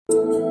Here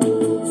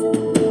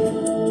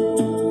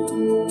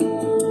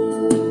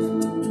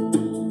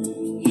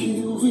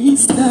we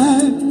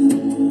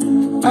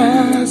stand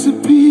as a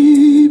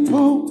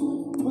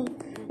people.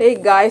 Hey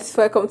guys,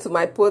 welcome to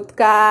my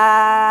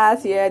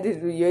podcast. Yeah, this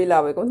is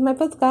Yola. Welcome to my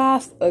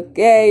podcast.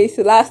 Okay,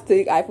 so last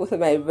week I posted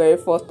my very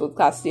first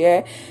podcast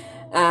here,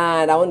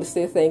 and I want to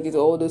say thank you to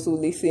all those who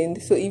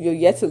listened. So if you're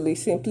yet to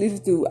listen, please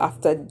do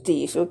after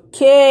this.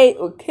 Okay.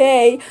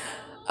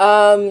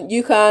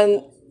 You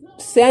can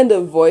send a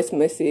voice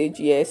message.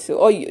 Yes, so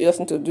all you just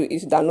need to do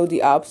is download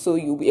the app, so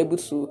you'll be able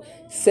to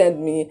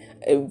send me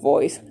a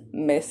voice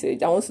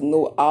message. I want to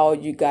know how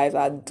you guys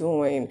are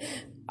doing.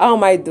 How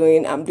am I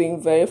doing? I'm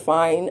doing very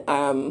fine.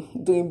 I'm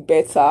doing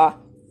better.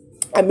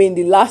 I mean,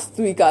 the last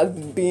week has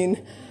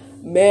been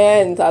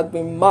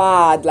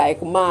mad,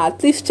 like mad.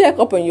 Please check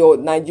up on your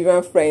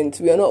Nigerian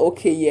friends. We are not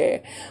okay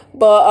here,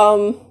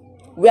 but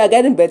we are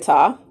getting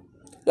better.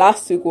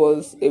 Last week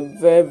was a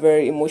very,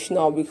 very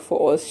emotional week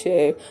for us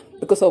here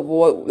because of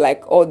all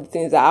the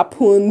things that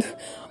happened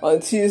on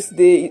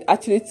Tuesday. It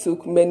actually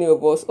took many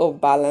of us off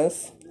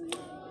balance,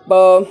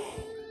 but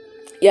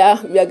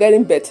yeah, we are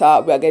getting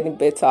better.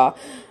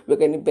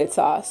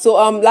 So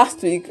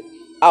last week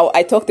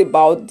I talked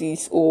about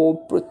this whole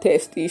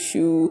protest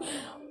issue,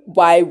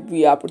 why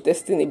we are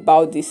protesting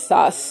about the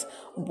SARS,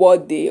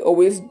 what they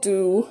always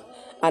do,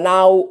 and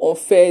how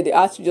unfair they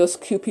are to just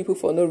kill people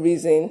for no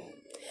reason.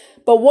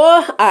 But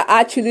what I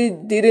actually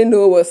didn't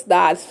know was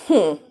that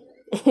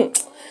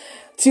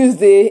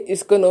Tuesday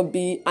is gonna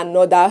be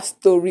another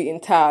story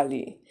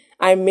entirely.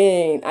 I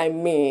mean,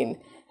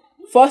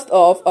 first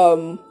off,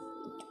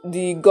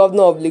 the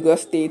governor of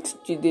Lagos State,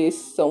 Jide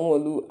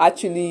Sanwo-Olu,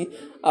 actually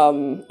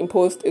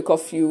imposed a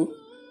curfew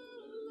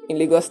in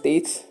Lagos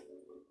State,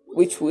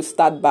 which was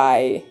supposed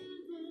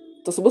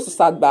to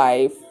start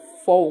by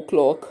 4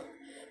 o'clock.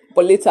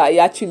 But later, he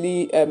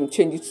actually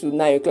changed it to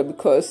 9 o'clock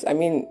because, I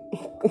mean,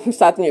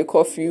 starting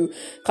curfew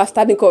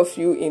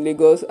in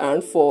Lagos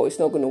around 4 is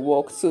not going to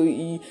work. So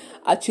he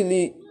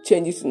actually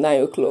changed it to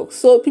 9 o'clock.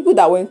 So people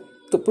that went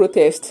to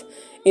protest,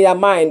 in their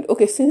mind,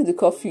 okay, since the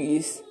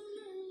curfew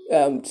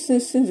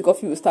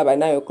will start by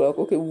 9 o'clock,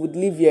 okay, we would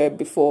leave here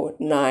before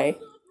 9 and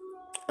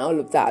all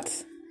of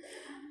that.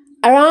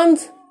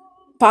 Around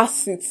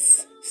past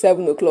 6,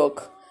 7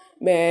 o'clock,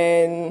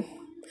 man,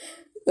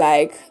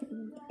 like...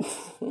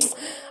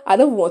 I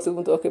don't want to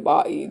even talk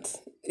about it.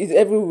 It's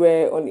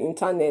everywhere on the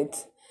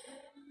internet.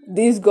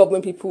 These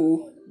government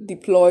people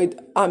deployed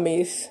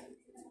armies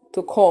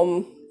to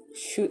come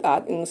shoot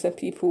at innocent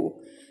people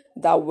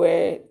that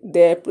were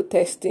there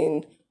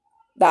protesting,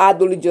 that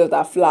had only just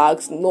their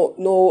flags, no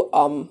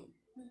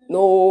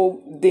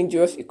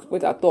dangerous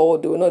equipment at all.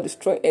 They were not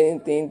destroying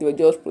anything. They were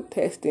just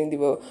protesting. They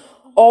were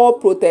all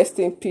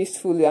protesting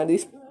peacefully, and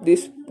this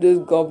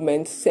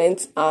government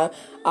sent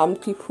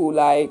armed people,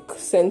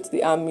 sent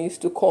the armies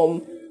to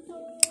come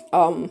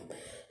to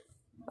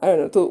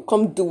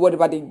come do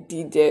whatever they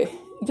did there.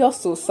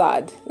 Just so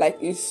sad.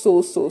 It's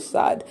so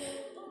sad,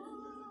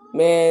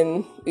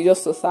 man. It's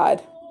just so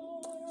sad.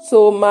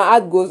 So my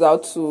heart goes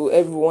out to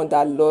everyone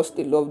that lost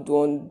a loved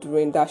one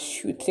during that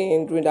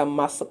shooting, during that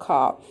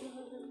massacre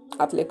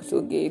at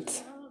Lekki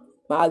Gate.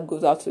 My heart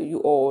goes out to you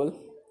all.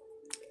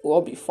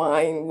 We'll be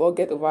fine. We'll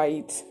get over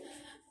it.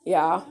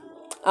 Yeah.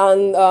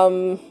 And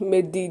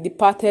may the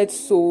departed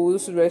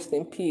souls rest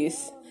in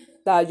peace.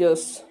 That's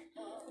just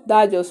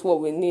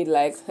what we need.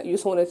 I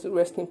just wanted to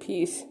rest in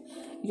peace.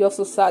 It's just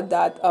so sad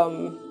that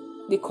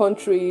the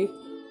people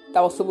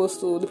that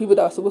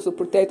were supposed to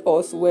protect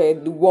us were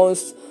the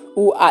ones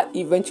who had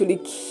eventually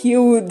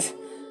killed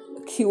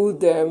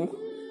them.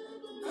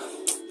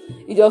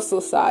 It's just so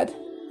sad.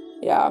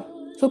 Yeah.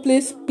 So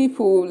please,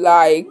 people,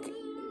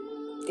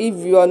 if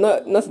you are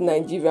not in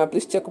Nigeria,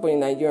 please check up on your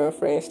Nigerian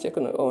friends, check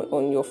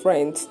on your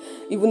friends.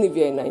 Even if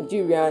you're a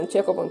Nigerian,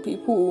 check up on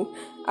people.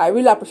 I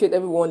really appreciate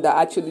everyone that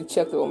actually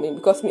checked on me,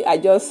 because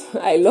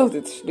I love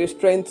the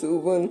strength to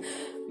even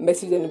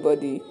message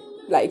anybody.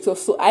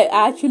 So I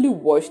actually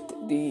watched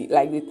the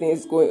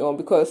things going on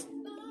because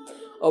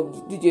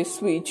of DJ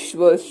Switch. She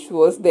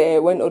was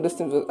there when all those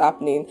things was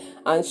happening,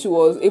 and she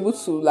was able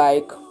to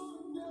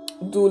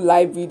do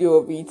live video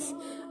of it,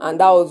 and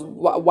that was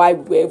why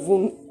we were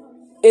even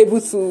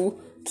able to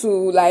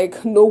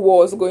know what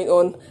was going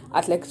on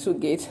at Lekki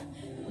Gate.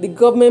 The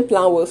government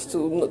plan was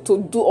to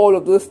do all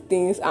of those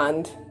things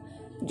and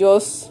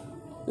just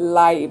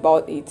lie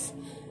about it.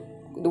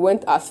 They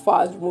went as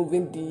far as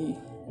removing the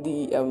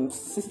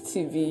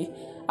CCTV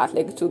at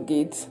Lekki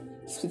Gate,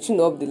 switching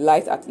off the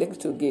lights at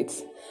Lekki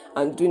Gate,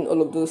 and doing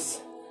all of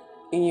those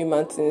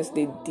inhuman things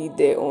they did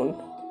there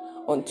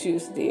on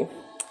Tuesday.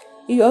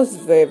 It was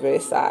very, very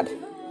sad.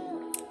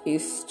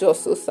 It's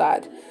just so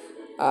sad.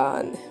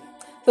 And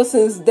so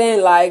since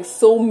then,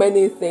 so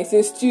many things,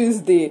 since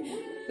Tuesday,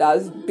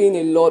 there's been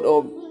a lot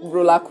of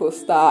roller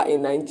coaster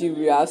in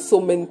Nigeria. So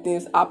many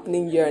things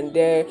happening here and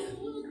there.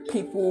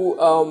 People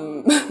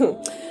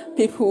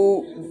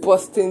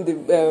busting the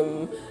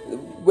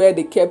where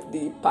they kept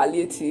the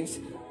palliatives.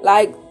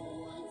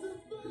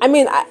 I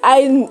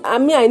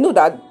know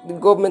that the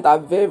government are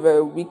very,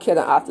 very wicked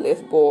and heartless,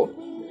 but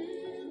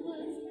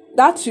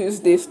that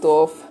Tuesday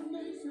stuff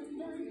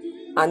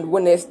and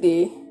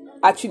Wednesday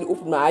actually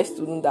opened my eyes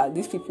to know that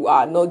these people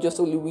are not just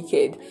only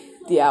wicked,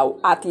 they are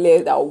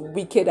heartless, they are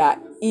wicked, they are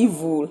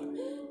evil,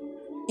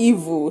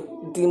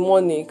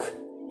 demonic.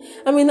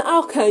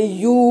 How can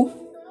you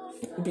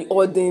be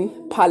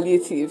ordering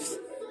palliatives?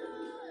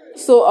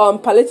 So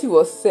palliative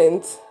was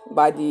sent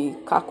by the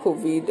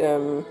COVID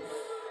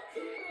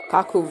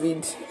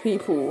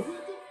people.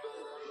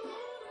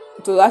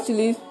 It was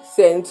actually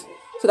sent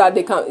so that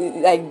they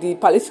can, like, the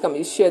palliative can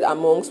be shared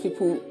amongst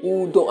people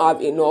who don't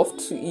have enough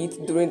to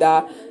eat during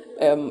that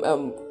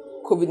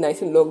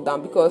COVID-19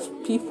 lockdown, because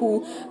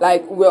people,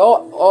 like, we're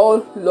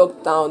all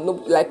locked down. No,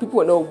 like, people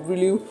were not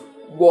really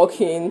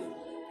working.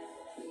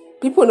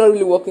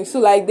 So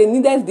like they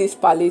needed these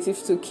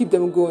palliatives to keep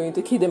them going,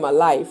 to keep them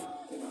alive.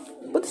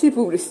 But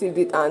people received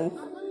it and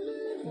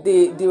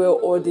they were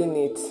ordering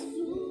it.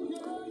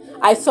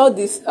 I saw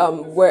this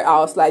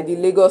warehouse, like the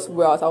Lagos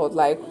warehouse. I was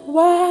like,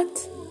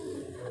 what?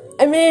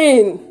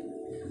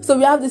 So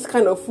we have this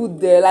kind of food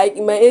there. Like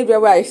in my area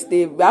where I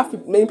stay, we have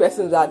many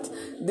persons that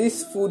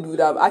this food would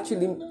have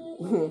actually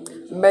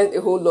meant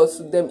a whole lot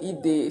to them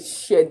if they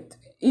shared,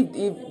 if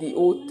the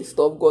old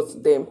stuff got to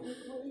them.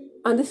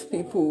 And these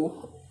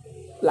people,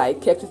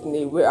 like, kept it in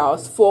a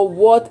warehouse for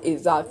what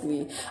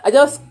exactly? I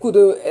just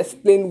couldn't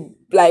explain.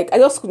 Like, I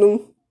don't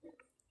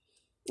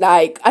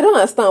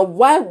understand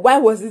why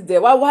was it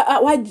there?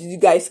 Why did you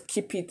guys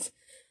keep it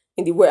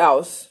in the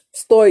warehouse?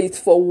 Store it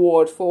for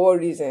what? For what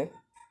reason?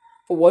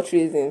 For what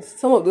reasons?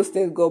 Some of those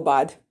things go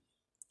bad.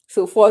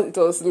 So first it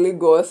was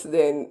Lagos,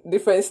 then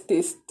different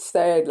states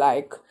started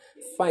like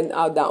find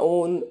out their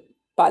own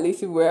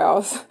palliative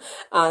warehouse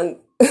and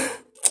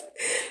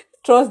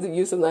trust the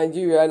youth of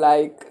Nigeria,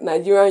 like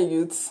Nigerian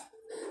youths,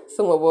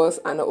 some of us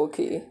are not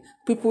okay.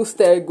 People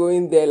started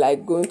going there,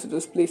 like going to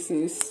those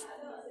places,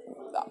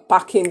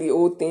 packing the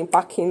whole thing,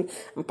 packing.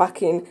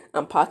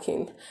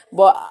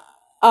 But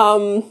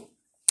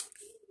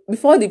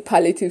before the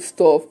palliative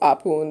stuff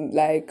happened,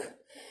 like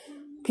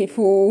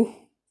people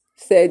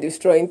started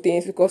destroying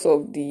things because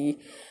of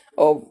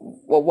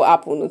what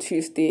happened on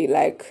Tuesday.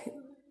 Like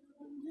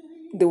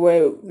they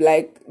were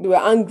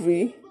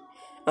angry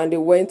and they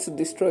went to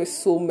destroy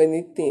so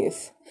many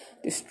things,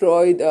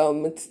 destroyed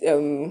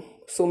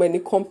so many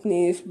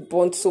companies,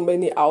 burnt so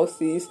many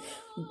houses,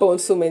 burnt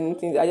so many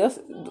things.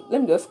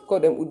 Let me just call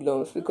them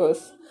hoodlums,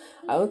 because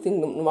I don't think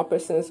normal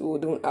persons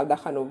wouldn't have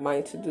that kind of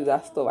mind to do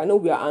that stuff. I know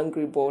we are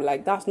angry, but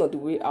like that's not the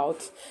way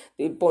out.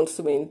 They burnt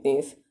so many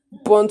things,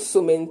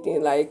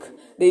 like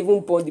they even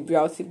burnt the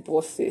BRT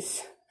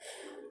buses.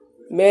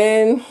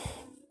 Man,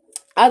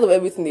 out of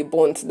everything they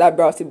burnt, that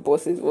BRT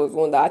buses was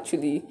one that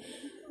actually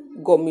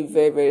got me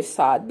very, very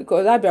sad,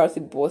 because that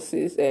BRT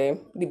buses, the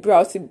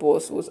BRT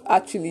bus was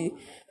actually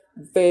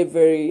very,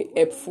 very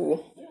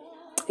helpful.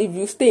 If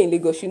you stay in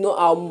Lagos, you know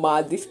how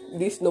mad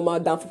this normal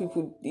down for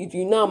people. If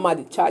you know how mad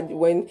they charge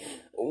when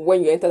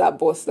you enter that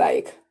bus,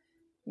 like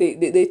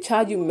they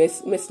charge you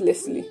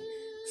mercilessly.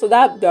 So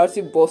that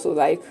BRT bus was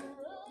like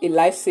a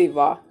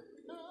lifesaver.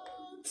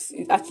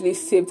 It actually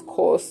saved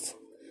cost.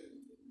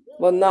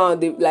 But now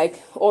they,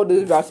 like, all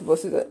those BRT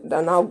buses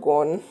are now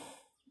gone.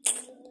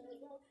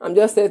 I'm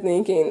just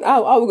thinking,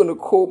 how are we going to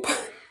cope?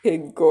 Hey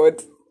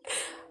God,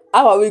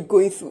 how are we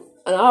going to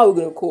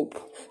cope?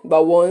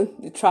 But one,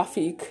 the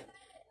traffic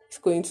is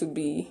going to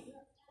be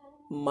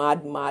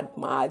mad.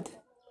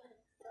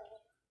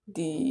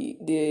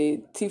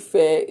 The thief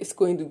fare is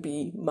going to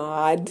be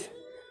mad.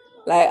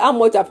 Like, how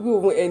much are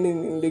people even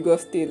earning in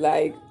Lagos State?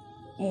 Like,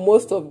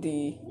 most of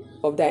their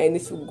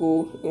earnings will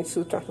go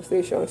into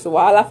transportation. So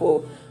wahala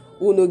for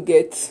who no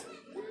get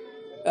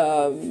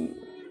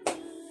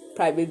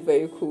private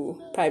vehicle,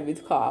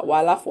 private car.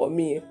 Wahala for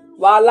me,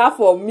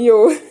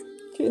 oh.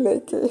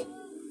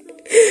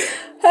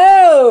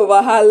 Oh,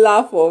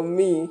 wahala for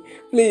me.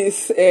 Please,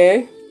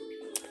 say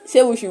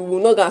we will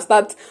not gonna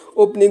start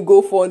opening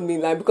GoFundMe,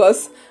 like,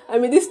 because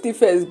this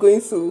thief is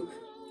going to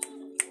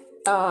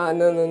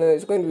no,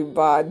 it's going to be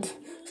bad.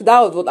 So that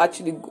was what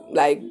actually,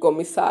 like, got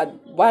me sad.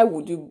 Why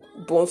would you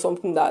burn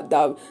something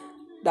that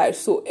is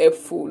so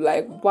helpful?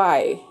 Like,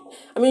 why?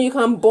 You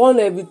can burn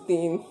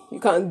everything, you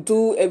can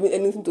do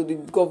anything to the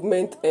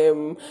government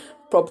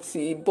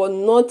property, but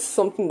not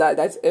something that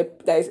is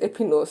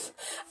helping us.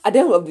 At the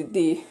end of the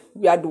day,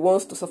 we are the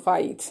ones to suffer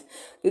it.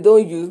 They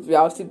don't use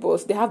reality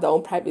bus. They have their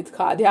own private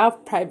car. They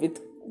have private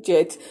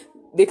jet.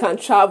 They can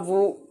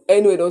travel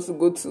anywhere they want to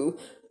go to.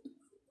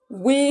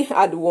 We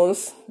are the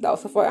ones that will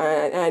suffer,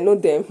 and I know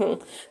them.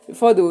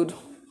 Before they would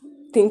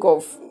think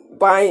of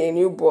buying a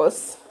new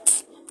bus,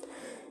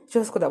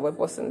 just go that web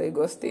bus in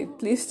Lagos State.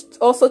 Please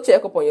also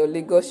check up on your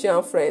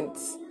Lagosian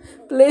friends.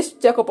 Please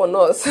check up on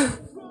us.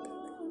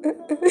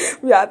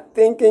 we are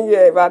thinking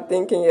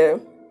here.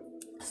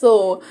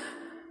 So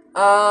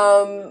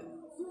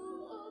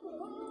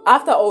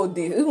after all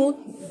this, even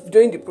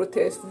during the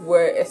protest,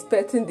 we're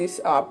expecting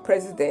this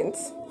president,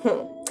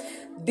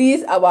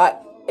 this our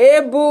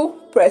able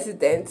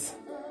president,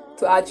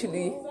 to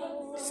actually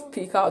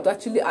speak out, to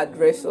actually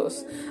address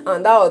us.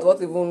 And that was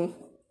what even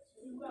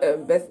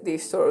birthday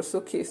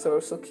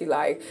Sorosuke,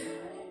 like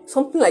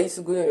something like this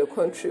is going on in your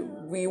country.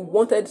 We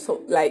wanted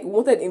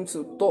him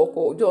to talk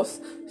or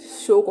just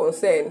show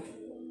concern.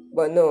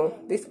 But no,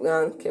 this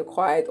man kept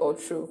quiet all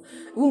through.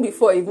 Even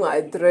before he even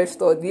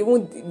addressed us, the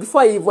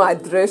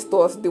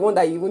one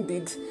that he even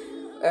did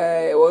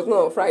was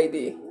not on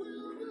Friday.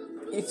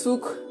 It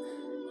took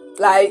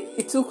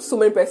so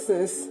many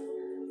persons.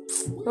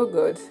 Oh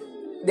God,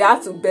 they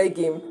had to beg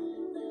him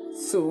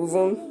to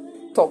even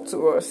talk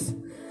to us.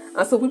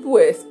 And so people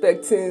were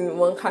expecting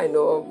one kind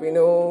of,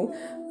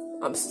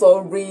 I'm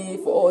sorry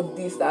for all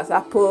this that's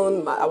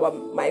happened,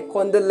 my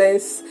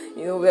condolence.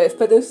 We're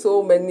expecting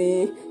so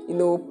many,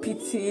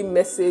 pity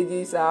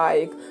messages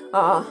like,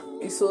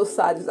 it's so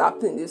sad it's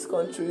happening in this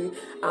country.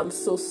 I'm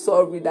so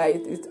sorry that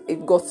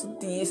it got to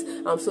this.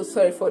 I'm so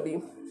sorry for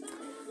the...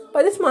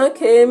 But this man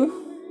came,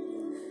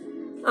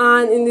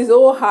 and in his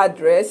whole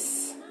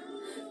address,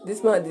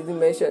 this man didn't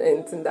mention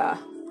anything that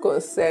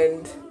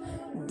concerned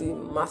the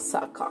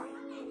massacre.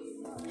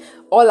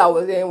 All I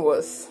was saying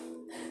was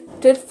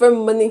trade for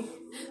money.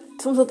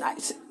 This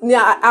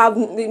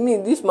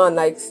man,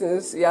 like,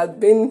 since he has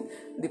been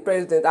the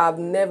president, I've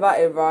never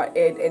ever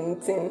heard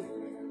anything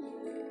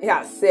he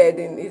has said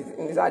in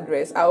his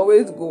address. I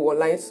always go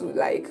online to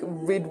like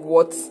read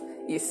what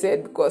he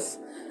said because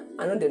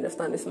I don't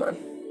understand this man.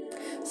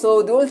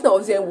 So the only thing I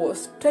was saying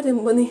was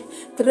trading money,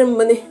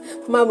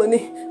 my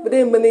money,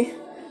 money.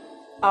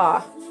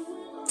 God.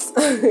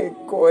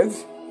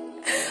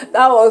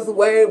 That was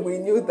when we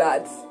knew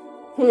that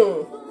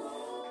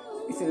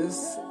it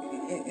is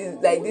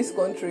like this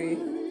country,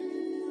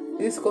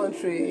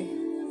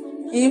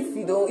 if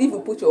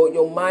you put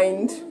your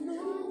mind,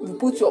 you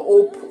put your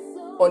hope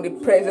on the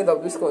president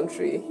of this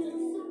country,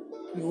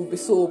 you will be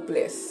so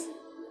hopeless.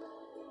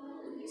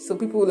 So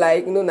people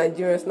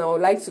Nigerians now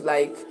like to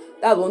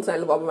that's one thing I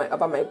love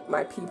about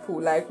my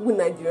people. Like, we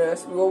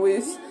Nigerians, we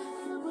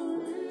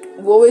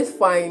always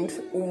find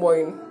humor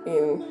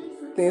in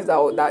things that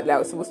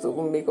are supposed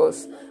to make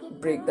us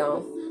break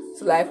down.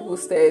 So like people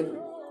said,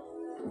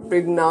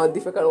 breaking down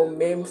different kind of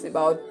memes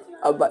about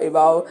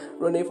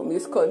running from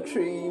this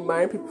country,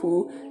 marrying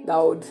people that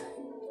would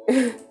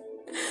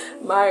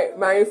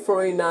marry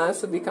foreigners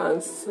so they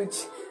can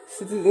switch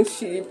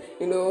citizenship,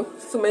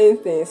 so many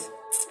things.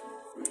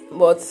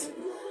 But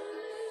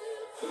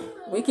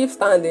we keep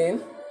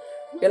standing.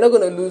 We're not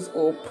going to lose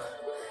hope.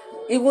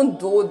 Even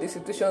though the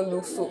situation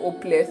looks so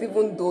hopeless,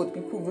 even though the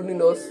people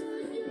ruling us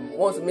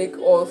want to make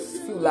us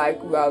feel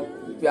like we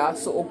are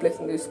so hopeless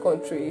in this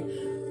country,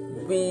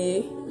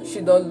 we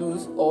should not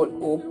lose all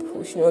hope.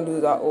 We should not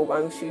lose our hope,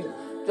 and we should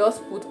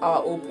just put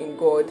our hope in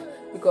God,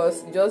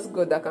 because just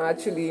God that can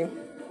actually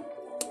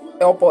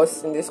help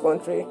us in this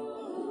country.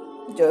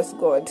 Just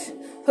God.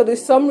 So the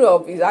summary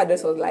of his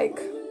address was like,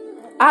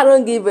 I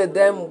don't give a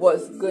damn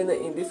what's going on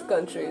in this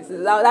country.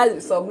 So that's the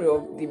summary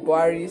of the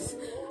Buhari's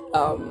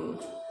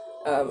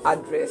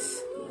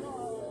address.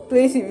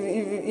 Please,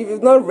 if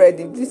you've not read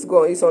it, it's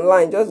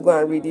online. Just go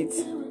and read it.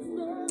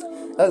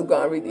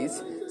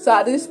 So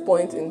at this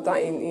point in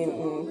time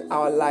in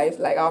our life,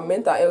 like, our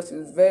mental health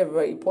is very,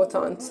 very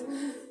important.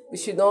 We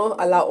should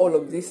not allow all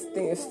of these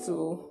things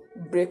to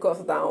break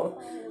us down.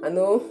 I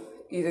know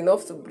it's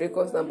enough to break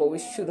us down, but we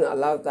shouldn't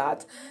allow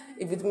that.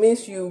 If it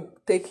means you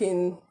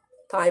taking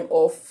time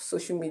off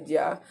social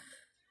media,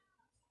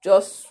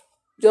 just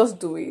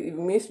do it. If it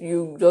means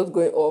you just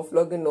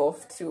logging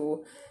off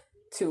till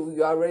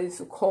you are ready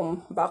to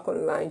come back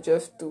online,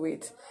 just do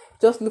it.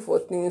 Just look for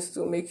things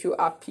to make you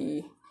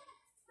happy.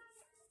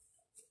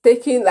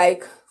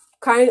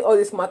 Carrying all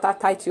this matter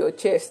tight to your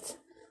chest,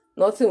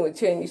 nothing will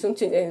change. It won't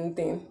change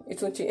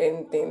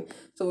anything.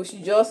 So we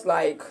should just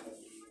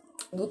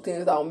do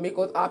things that will make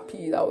us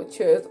happy, that will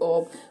cheer us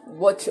up,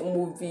 watch a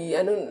movie.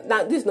 I know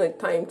that this is not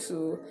time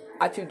to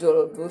actually do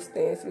all of those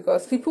things,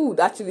 because people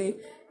would actually,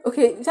 what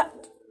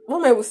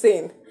am I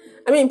saying?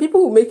 I mean,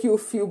 people will make you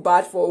feel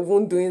bad for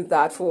even doing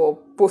that, for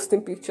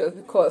posting pictures,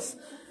 but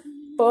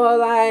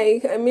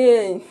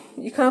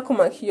you can't come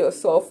and kill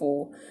yourself.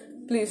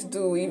 Please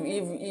do.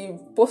 If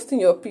posting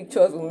your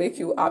pictures will make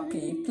you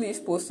happy, please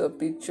post your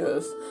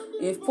pictures.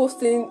 If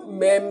posting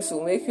memes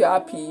will make you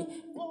happy,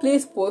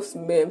 please post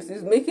memes.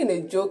 If making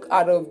a joke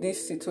out of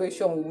this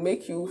situation will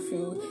make you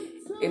feel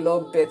a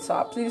lot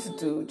better, please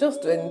do.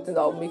 Just do anything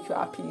that will make you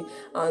happy.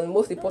 And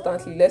most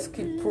importantly, let's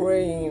keep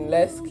praying,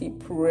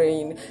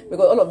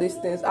 because all of these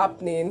things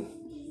happening,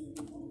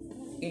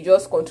 you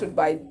just controlled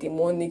by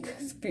demonic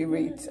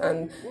spirits,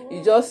 and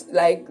you just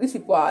these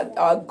people are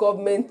our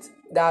government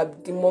that are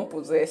demon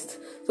possessed.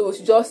 So we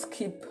should just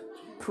keep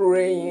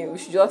praying. And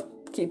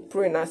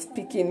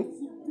speaking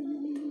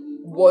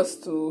words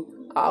to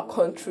our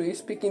country,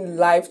 speaking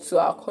life to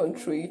our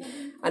country.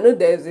 I know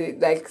there's a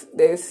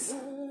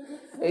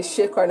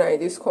shake right now in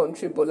this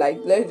country, but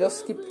let's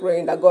just keep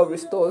praying that God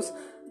restores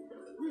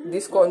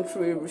this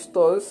country,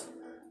 restores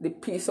the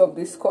peace of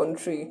this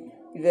country.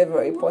 Very,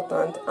 very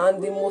important. And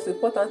the most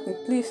important thing,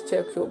 please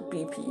check your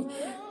BP.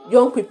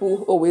 young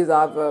people always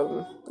have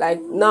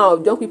like now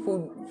young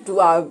people do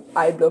have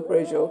high blood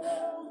pressure.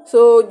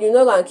 So you're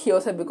not gonna kill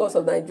yourself because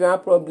of Nigerian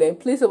problem.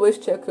 Please always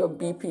check your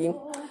BP.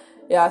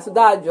 Yeah, so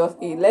that's just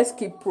it. Let's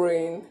keep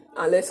praying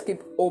and let's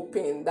keep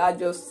hoping. That's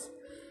just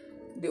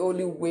the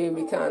only way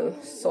we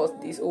can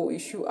sort this whole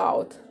issue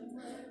out.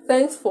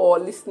 Thanks for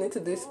listening to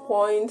this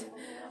point,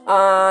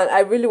 and I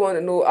really want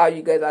to know how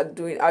you guys are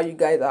doing, how you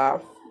guys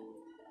are,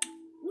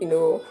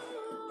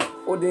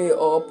 holding it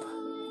up.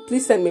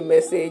 Please send me a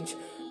message.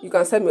 You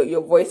can send me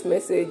your voice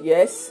message.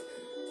 Yes,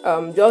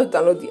 just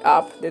download the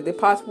app. There's the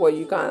part where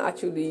you can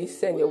actually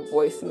send your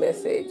voice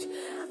message.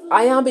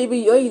 I am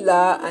Baby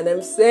Yoila, and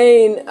I'm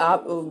saying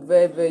have a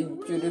very, very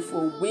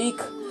beautiful week.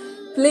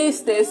 Please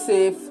stay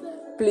safe.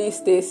 Please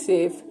stay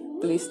safe.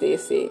 Please stay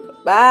safe.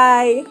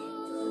 Bye.